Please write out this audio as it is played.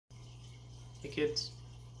Hey kids,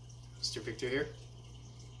 Mr. Victor here.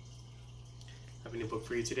 I have a new book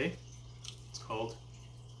for you today. It's called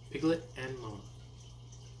Piglet and Mama.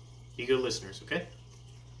 Be good listeners, okay?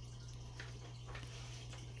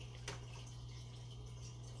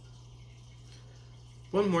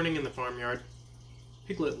 One morning in the farmyard,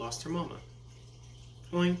 Piglet lost her mama.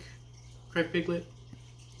 Oink, cried Piglet.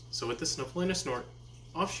 So with a snuffle and a snort,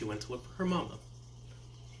 off she went to look for her mama.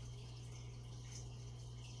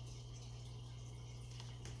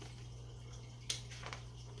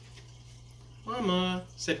 Mama,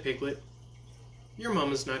 said Piglet. Your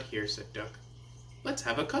mama's not here, said Duck. Let's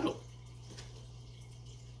have a cuddle.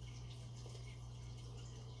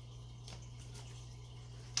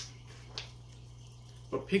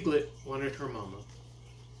 But Piglet wanted her mama.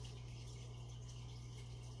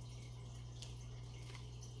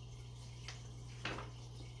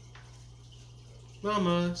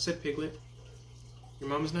 Mama, said Piglet. Your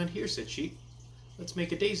mama's not here, said Sheep. Let's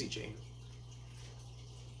make a daisy chain.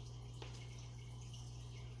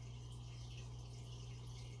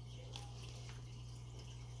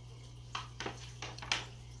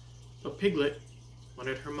 But Piglet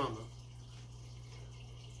wanted her mama.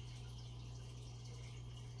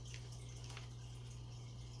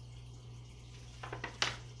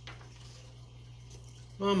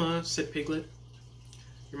 Mama, said Piglet.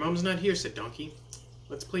 Your mom's not here, said Donkey.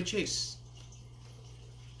 Let's play chase.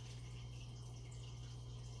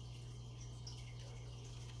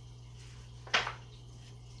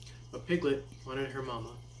 But Piglet wanted her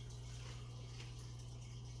mama.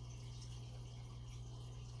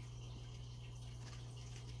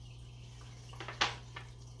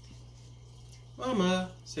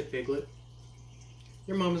 Mama, said Piglet.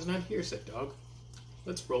 Your mama's not here, said Dog.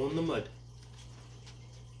 Let's roll in the mud.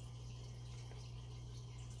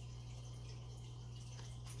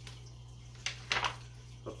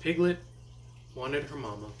 But Piglet wanted her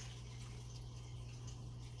mama.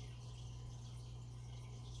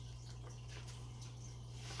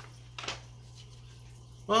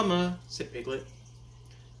 Mama, said Piglet.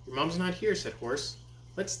 Your mom's not here, said Horse.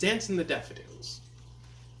 Let's dance in the daffodils.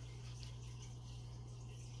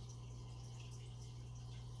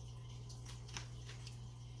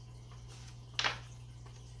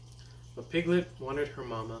 But Piglet wanted her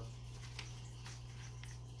mama.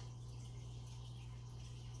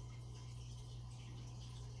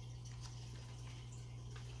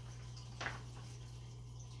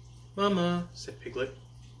 Mama, said Piglet.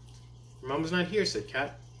 Your mama's not here, said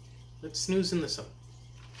Cat. Let's snooze in the sun.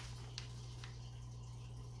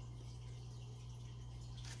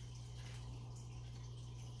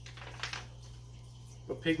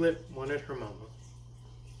 But Piglet wanted her mama.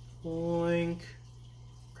 Oink,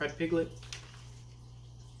 cried Piglet.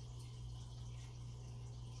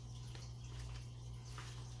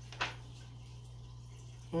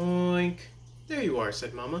 Oink. There you are,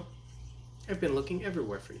 said Mama. I've been looking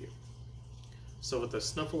everywhere for you. So with a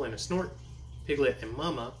snuffle and a snort, Piglet and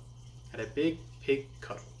Mama had a big pig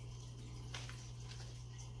cuddle.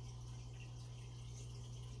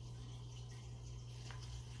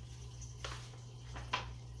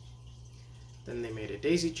 Then they made a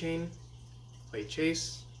daisy chain, played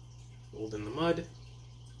chase, rolled in the mud,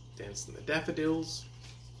 danced in the daffodils,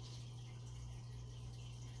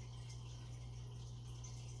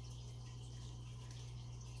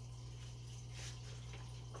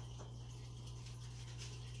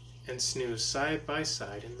 and snoozed side by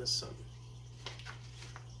side in the sun.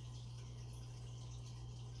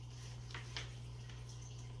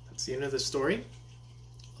 That's the end of the story.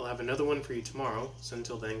 I'll have another one for you tomorrow, so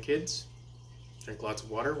until then, kids, drink lots of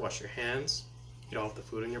water, wash your hands, eat all of the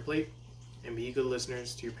food on your plate, and be good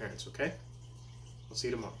listeners to your parents, okay? I'll see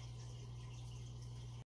you tomorrow.